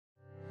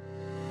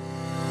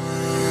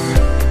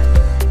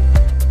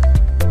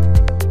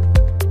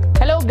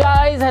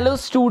hello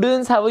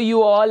students, how are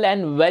you all,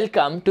 and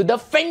welcome to the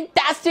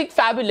fantastic,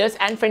 fabulous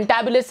and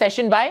fantabulous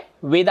session by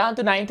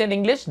Vedantu 9th in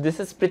English. This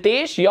is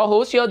Pritesh, your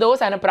host, your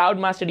host and a proud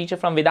master teacher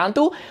from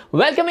Vedantu,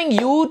 welcoming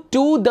you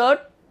to the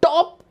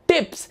top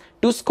tips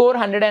to score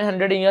 100 and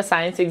 100 in your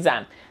science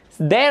exam.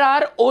 There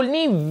are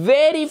only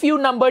very few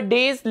numbered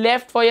days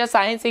left for your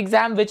science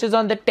exam, which is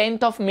on the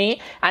 10th of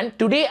May, and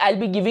today I'll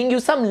be giving you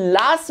some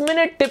last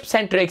minute tips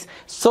and tricks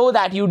so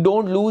that you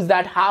don't lose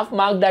that half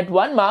mark, that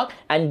 1 mark,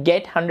 and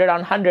get 100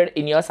 on 100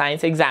 in your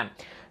science exam.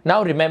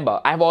 Now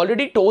remember, I've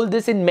already told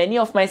this in many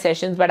of my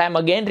sessions, but I'm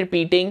again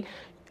repeating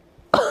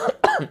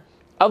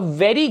a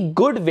very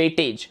good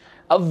weightage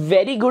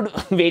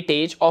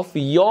of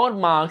your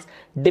marks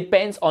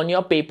depends on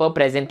your paper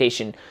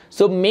presentation.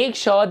 So make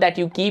sure that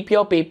you keep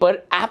your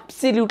paper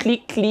absolutely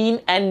clean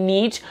and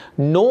neat.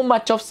 No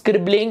much of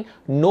scribbling,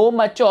 no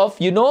much of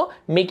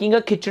making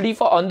a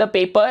khichdi on the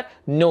paper.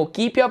 No,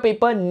 keep your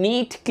paper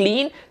neat,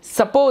 clean.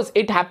 Suppose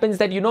it happens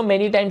that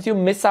many times you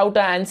miss out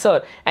an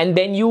answer and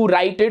then you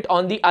write it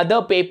on the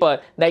other paper,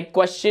 like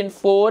question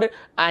 4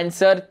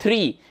 answer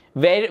 3,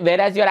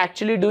 whereas you're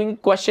actually doing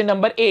question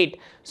number 8.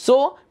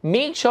 So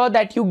make sure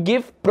that you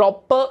give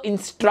proper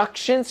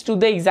instructions to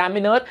the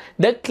examiner.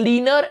 The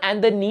cleaner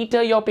and the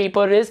neater your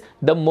paper is,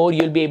 the more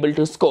you'll be able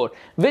to score.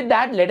 With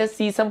that, let us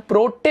see some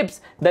pro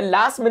tips, the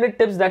last minute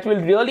tips that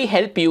will really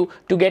help you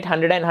to get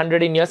 100 and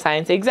 100 in your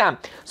science exam.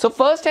 So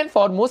first and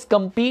foremost,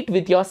 compete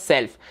with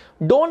yourself.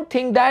 Don't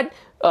think that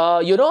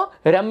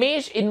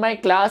Ramesh in my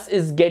class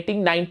is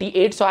getting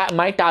 98, so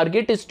my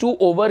target is to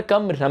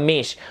overcome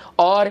Ramesh,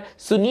 or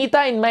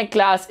Sunita in my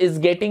class is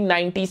getting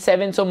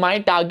 97, so my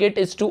target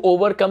is to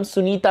overcome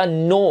Sunita.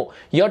 No,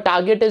 your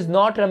target is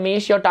not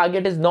Ramesh, your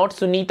target is not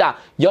Sunita,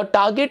 your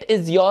target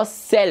is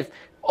yourself.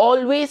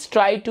 Always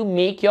try to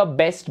make your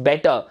best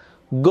better.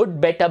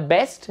 Good, better,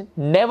 best.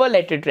 Never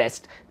let it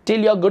rest till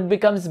your good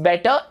becomes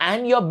better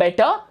and your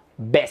better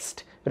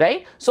best.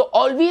 Right? So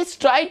always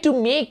try to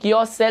make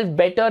yourself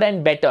better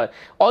and better.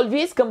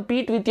 Always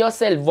compete with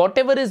yourself.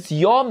 Whatever is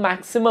your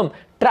maximum,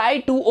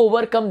 try to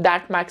overcome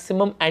that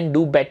maximum and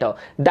do better.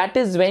 That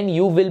is when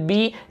you will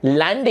be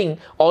landing,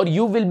 or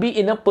you will be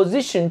in a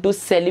position to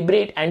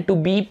celebrate and to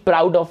be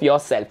proud of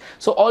yourself.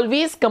 So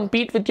always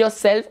compete with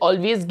yourself.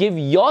 Always give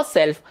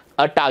yourself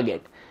a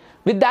target.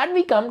 With that,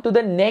 we come to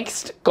the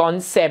next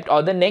concept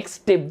or the next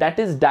tip, that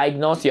is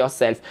diagnose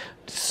yourself.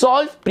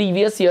 Solve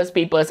previous year's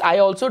papers. I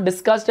also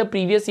discussed a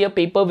previous year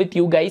paper with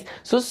you guys.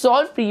 So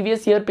solve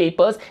previous year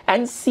papers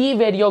and see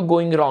where you're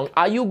going wrong.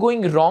 Are you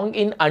going wrong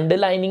in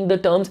underlining the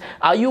terms?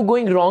 Are you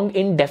going wrong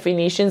in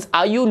definitions?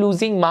 Are you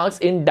losing marks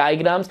in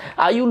diagrams?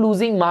 Are you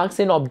losing marks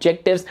in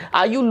objectives?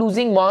 Are you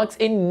losing marks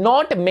in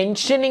not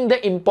mentioning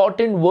the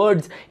important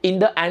words in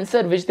the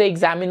answer which the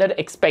examiner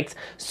expects?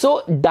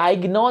 So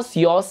diagnose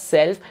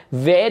yourself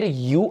where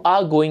you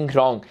are going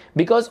wrong,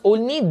 because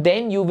only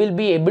then you will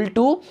be able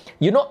to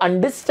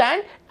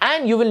understand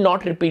and you will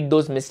not repeat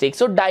those mistakes.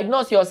 So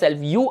diagnose yourself.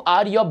 You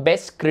are your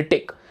best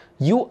critic.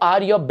 You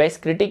are your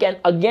best critic, and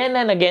again,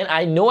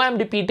 I know I'm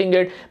repeating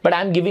it, but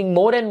I'm giving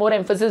more and more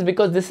emphasis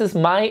because this is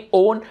my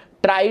own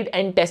tried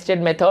and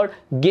tested method.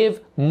 Give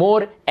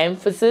more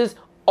emphasis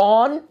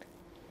on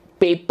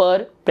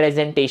paper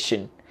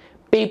presentation.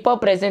 Paper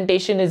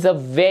presentation is a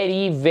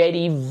very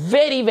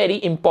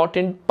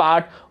important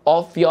part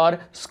of your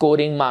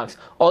scoring marks.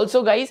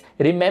 Also guys,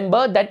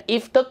 remember that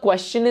if the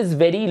question is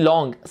very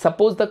long,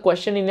 suppose the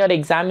question in your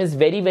exam is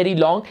very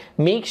long,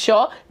 make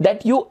sure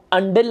that you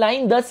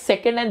underline the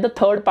second and the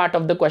third part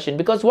of the question,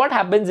 because what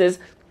happens is,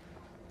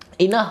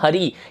 in a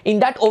hurry, in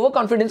that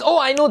overconfidence, oh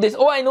I know this,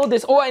 oh I know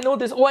this, oh I know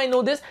this, oh I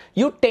know this,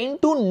 you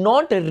tend to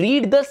not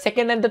read the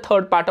second and the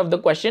third part of the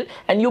question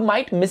and you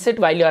might miss it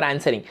while you're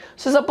answering.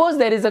 So suppose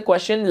there is a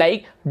question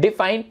like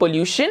define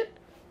pollution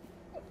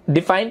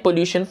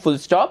full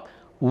stop.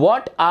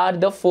 What are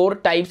the 4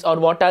 types or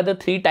what are the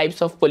 3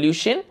 types of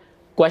pollution?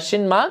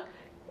 Question mark.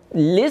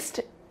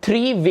 List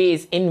 3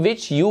 ways in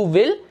which you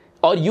will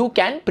or you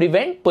can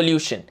prevent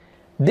pollution.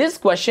 This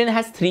question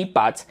has 3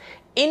 parts.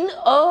 In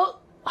a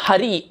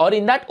hurry or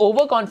in that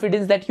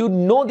overconfidence that you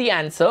know the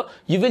answer,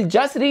 you will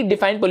just read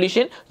define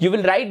pollution, you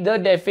will write the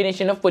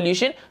definition of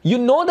pollution, you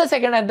know the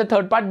second and the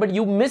third part, but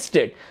you missed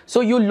it, so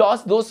you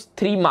lost those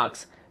 3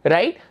 marks.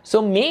 Right?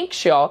 So make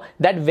sure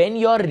that when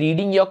you're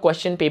reading your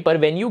question paper,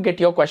 when you get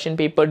your question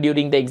paper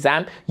during the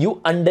exam, you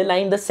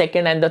underline the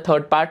second and the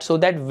third part so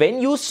that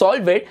when you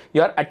solve it,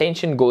 your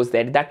attention goes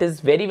there. That is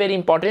very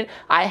important.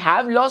 I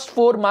have lost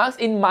 4 marks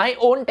in my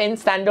own 10th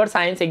standard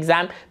science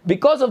exam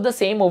because of the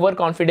same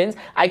overconfidence.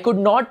 I did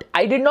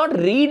not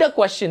read a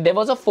question. There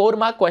was a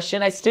 4-mark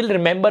question. I still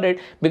remember it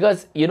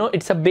because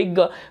it's a big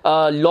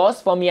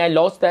loss for me. I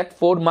lost that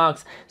 4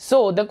 marks.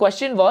 So the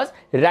question was,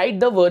 write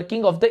the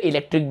working of the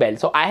electric bell.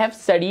 So I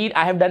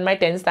have done my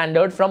 10th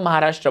standard from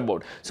Maharashtra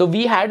board. So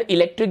we had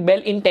electric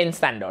bell in 10th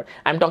standard.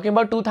 I'm talking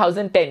about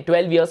 2010,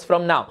 12 years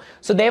from now.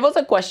 So there was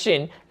a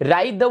question,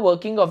 write the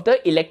working of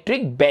the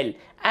electric bell.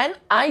 And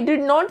I did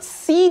not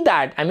see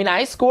that. I mean,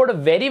 I scored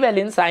very well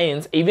in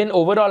science. Even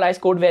overall, I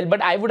scored well,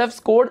 but I would have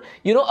scored,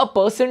 you know, a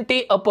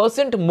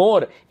percent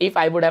more if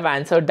I would have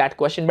answered that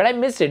question. But I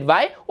missed it.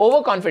 Why?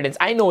 Overconfidence.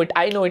 I know it.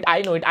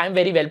 I'm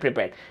very well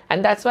prepared.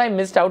 And that's why I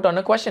missed out on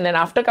a question. And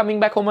after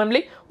coming back home, I'm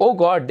like, oh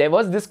God, there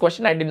was this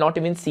question. I did not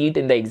even see it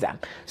in the exam.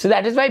 So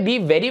that is why be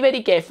very,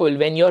 very careful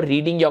when you're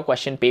reading your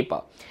question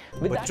paper.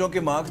 बच्चों के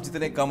marks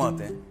जितने कम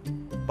आते हैं,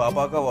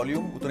 पापा का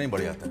volume उतना ही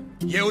बढ़ जाता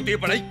है। ये होती है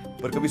पढ़ाई।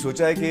 पर कभी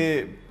सोचा है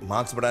कि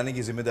मार्क्स बढ़ाने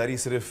की जिम्मेदारी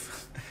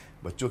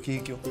सिर्फ बच्चों की ही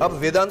क्यों? अब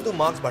वेदांतु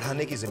मार्क्स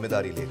बढ़ाने की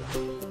जिम्मेदारी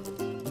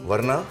लेगा,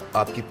 वरना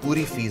आपकी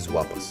पूरी फीस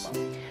वापस।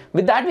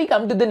 With that, we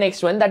come to the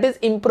next one, that is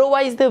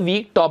improvise the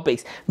weak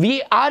topics.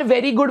 We are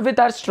very good with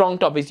our strong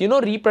topics. You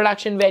know,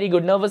 reproduction, very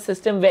good. Nervous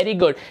system, very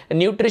good.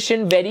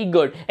 Nutrition, very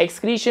good.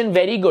 Excretion,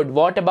 very good.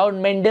 What about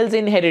Mendel's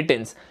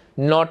inheritance?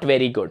 Not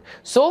very good.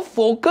 So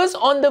focus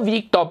on the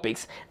weak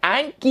topics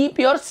and keep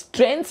your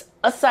strengths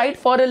aside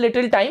for a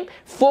little time.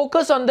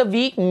 Focus on the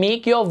weak,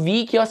 make your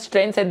weak your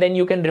strengths, and then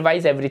you can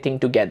revise everything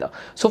together.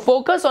 So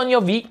focus on your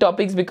weak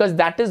topics, because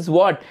that is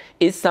what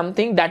is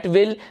something that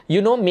will,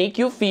 you know, make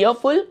you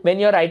fearful when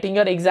you're writing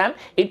your exam.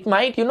 It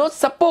might, you know,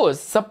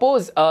 suppose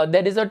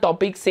there is a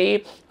topic,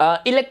 say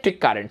electric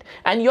current,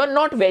 and you're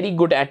not very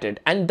good at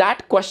it, and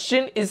that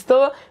question is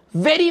the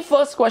very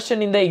first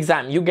question in the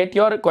exam. You get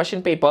your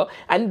question paper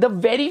and the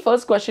very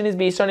first question is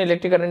based on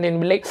electric current,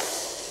 and be like,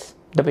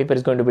 the paper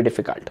is going to be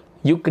difficult.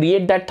 You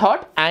create that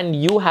thought and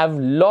you have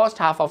lost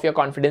half of your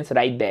confidence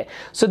right there.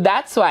 So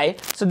that's why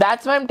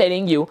I'm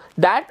telling you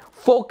that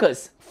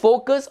focus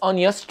on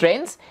your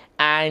strengths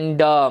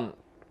and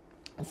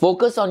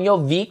focus on your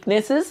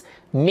weaknesses.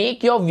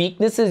 Make your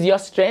weaknesses your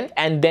strength,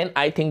 and then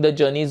I think the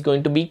journey is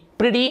going to be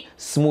pretty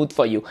smooth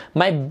for you.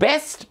 My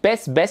best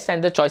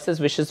and the choicest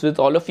wishes with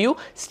all of you.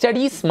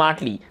 Study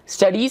smartly,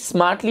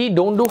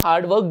 don't do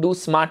hard work, do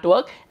smart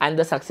work, and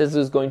the success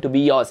is going to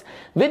be yours.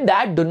 With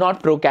that, do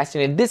not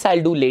procrastinate. This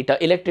I'll do later,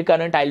 electric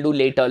current I'll do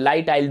later,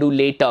 light I'll do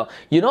later,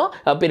 you know,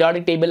 a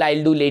periodic table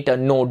I'll do later.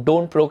 No,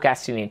 don't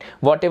procrastinate.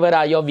 Whatever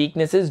are your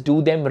weaknesses,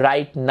 do them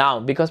right now,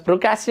 because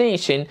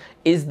procrastination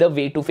is the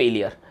way to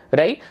failure.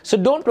 Right? So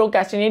don't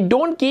procrastinate.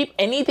 Don't keep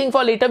anything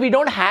for later. We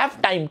don't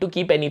have time to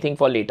keep anything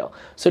for later.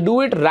 So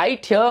do it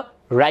right here,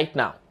 right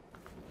now.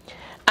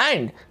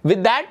 And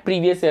with that,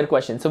 previous year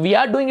question. So we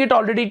are doing it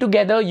already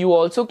together. You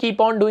also keep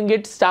on doing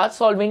it. Start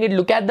solving it.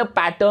 Look at the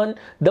pattern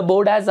the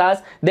board has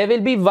asked. There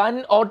will be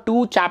 1 or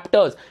 2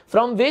 chapters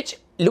from which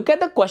look at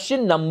the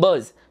question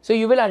numbers. So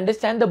you will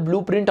understand the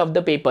blueprint of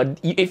the paper.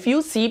 If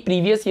you see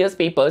previous year's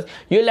papers,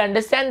 you will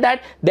understand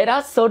that there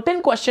are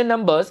certain question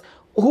numbers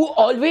who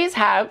always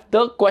have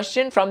the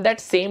question from that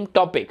same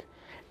topic.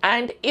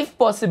 And if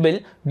possible,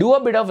 do a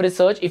bit of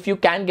research if you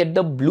can get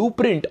the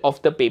blueprint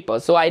of the paper.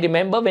 So I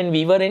remember when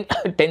we were in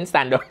 10th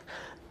standard,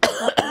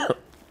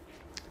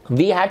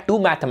 we had 2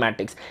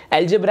 mathematics,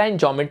 algebra and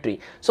geometry.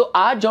 So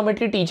our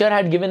geometry teacher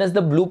had given us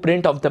the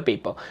blueprint of the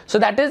paper. So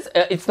that is,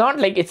 it's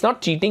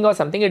not cheating or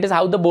something. It is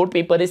how the board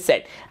paper is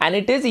set, and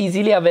it is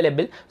easily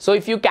available. So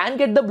if you can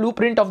get the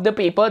blueprint of the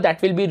paper,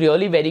 that will be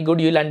really very good.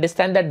 You'll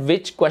understand that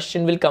which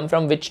question will come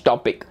from which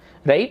topic,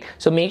 right?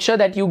 So make sure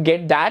that you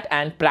get that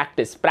and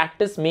practice.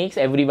 Practice makes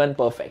everyone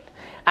perfect.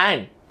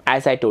 And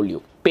as I told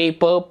you,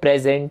 paper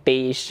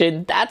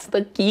presentation, that's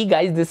the key,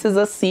 guys. This is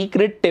a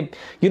secret tip.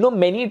 You know,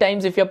 many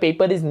times if your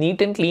paper is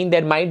neat and clean,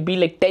 there might be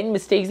like 10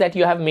 mistakes that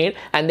you have made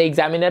and the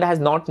examiner has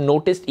not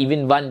noticed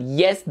even one.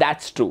 Yes,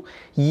 that's true.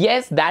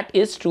 Yes, that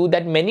is true,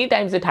 that many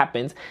times it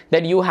happens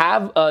that you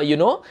have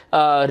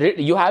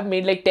you have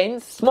made like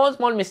 10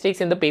 small mistakes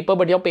in the paper,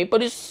 but your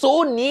paper is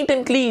so neat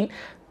and clean.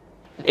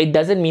 It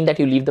doesn't mean that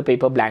you leave the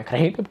paper blank,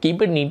 right?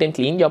 Keep it neat and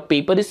clean. Your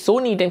paper is so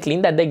neat and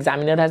clean that the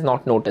examiner has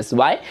not noticed.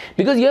 Why?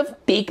 Because you have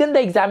taken the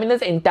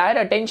examiner's entire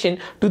attention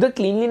to the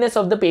cleanliness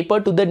of the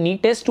paper, to the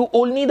neatness, to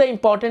only the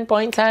important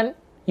points, and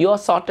you are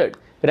sorted,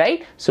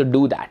 right? So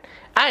do that.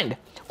 And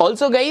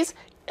also, guys,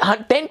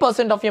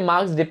 10% of your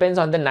marks depends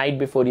on the night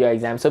before your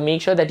exam. So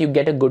make sure that you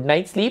get a good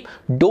night's sleep.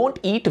 Don't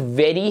eat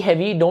very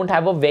heavy. Don't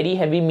have a very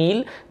heavy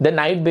meal the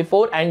night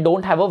before, and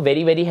don't have a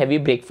very heavy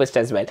breakfast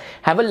as well.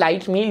 Have a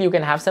light meal. You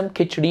can have some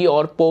khichdi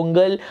or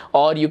pongal,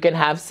 or you can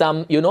have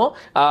some,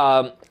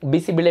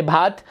 bisibile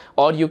bhat,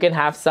 or you can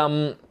have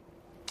some,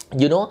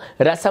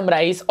 rasam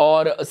rice,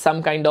 or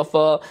some kind of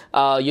a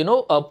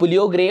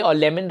puliogre or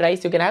lemon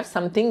rice. You can have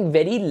something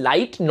very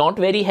light, not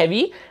very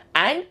heavy.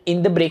 And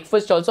in the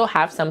breakfast also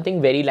have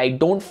something very light.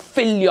 Don't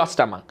fill your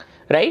stomach,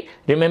 right?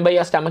 Remember,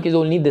 your stomach is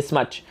only this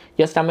much.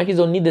 Your stomach is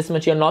only this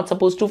much. You're not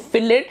supposed to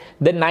fill it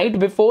the night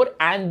before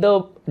and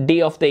the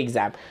day of the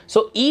exam.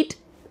 So eat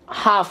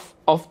half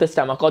of the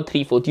stomach or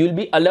 3/4. You'll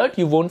be alert,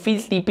 you won't feel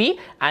sleepy,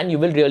 and you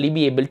will really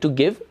be able to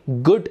give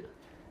good,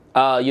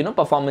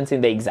 performance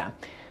in the exam.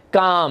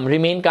 Calm,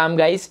 remain calm,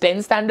 guys.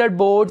 10 standard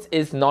boards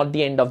is not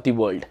the end of the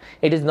world.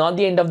 It is not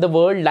the end of the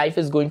world. Life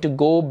is going to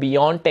go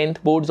beyond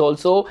 10th boards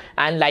also,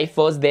 and life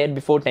was there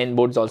before 10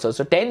 boards also.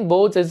 So 10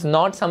 boards is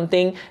not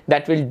something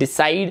that will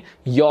decide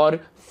your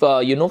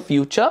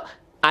future.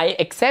 I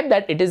accept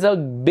that it is a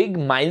big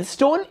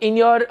milestone in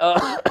your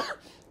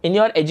in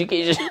your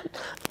education.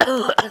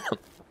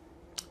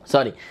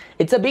 Sorry,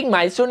 it's a big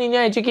milestone in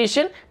your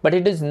education, but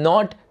it is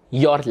not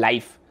your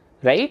life,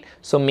 right?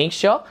 So make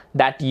sure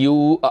that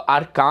you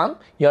are calm,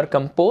 you're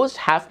composed,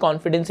 have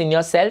confidence in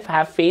yourself,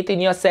 have faith in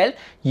yourself.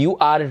 You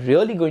are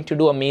really going to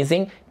do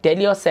amazing. Tell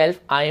yourself,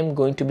 I am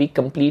going to be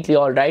completely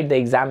all right. The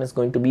exam is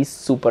going to be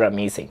super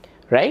amazing,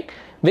 right?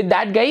 With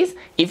that, guys,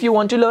 if you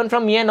want to learn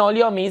from me and all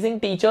your amazing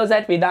teachers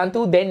at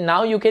Vedantu, then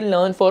now you can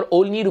learn for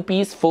only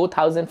rupees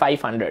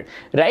 4,500,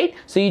 right?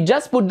 So you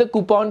just put the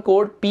coupon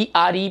code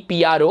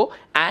PREPRO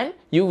and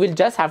you will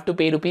just have to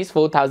pay rupees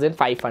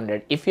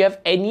 4,500. If you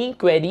have any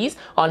queries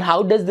on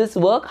how does this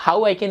work,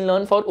 how I can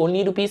learn for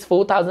only rupees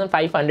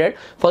 4,500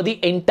 for the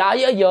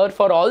entire year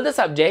for all the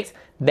subjects,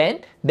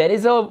 then there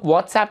is a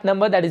WhatsApp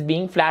number that is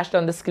being flashed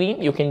on the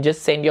screen. You can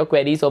just send your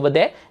queries over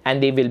there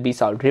and they will be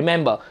solved.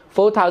 Remember,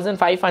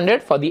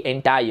 4,500 for the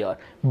entire year.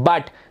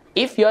 But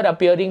if you're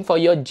appearing for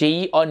your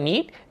JEE or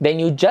NEET, then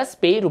you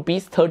just pay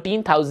rupees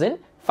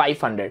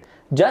 13,500.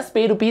 Just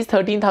pay rupees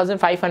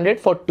 13,500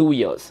 for 2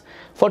 years.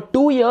 For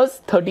 2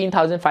 years,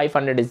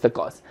 13,500 is the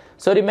cost.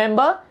 So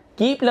remember,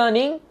 keep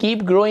learning,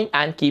 keep growing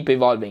and keep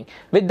evolving.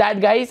 With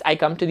that, guys, I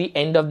come to the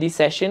end of the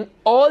session.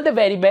 All the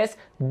very best.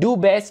 Do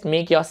best,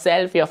 make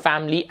yourself, your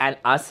family and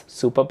us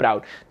super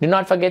proud. Do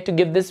not forget to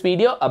give this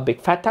video a big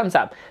fat thumbs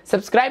up.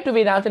 Subscribe to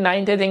Vedantu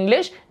 9th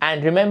English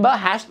and remember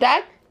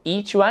hashtag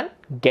each one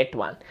get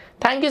one.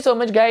 Thank you so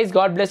much, guys.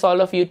 God bless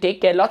all of you. Take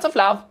care. Lots of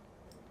love.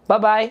 Bye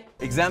bye.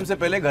 Exam से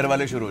पहले घर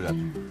वाले शुरू हो जाते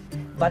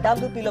हैं। बादाम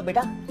दूध पी लो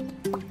बेटा,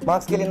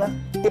 मार्क्स के लिए ना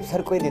टिप्स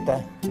हर कोई देता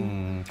है।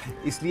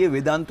 इसलिए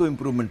वेदांतु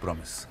इम्प्रूवमेंट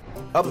प्रॉमिस।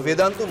 अब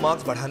वेदांतु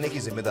मार्क्स बढ़ाने की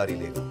जिम्मेदारी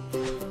लेगा,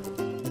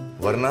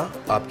 वरना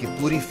आपकी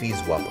पूरी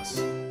फीस वापस।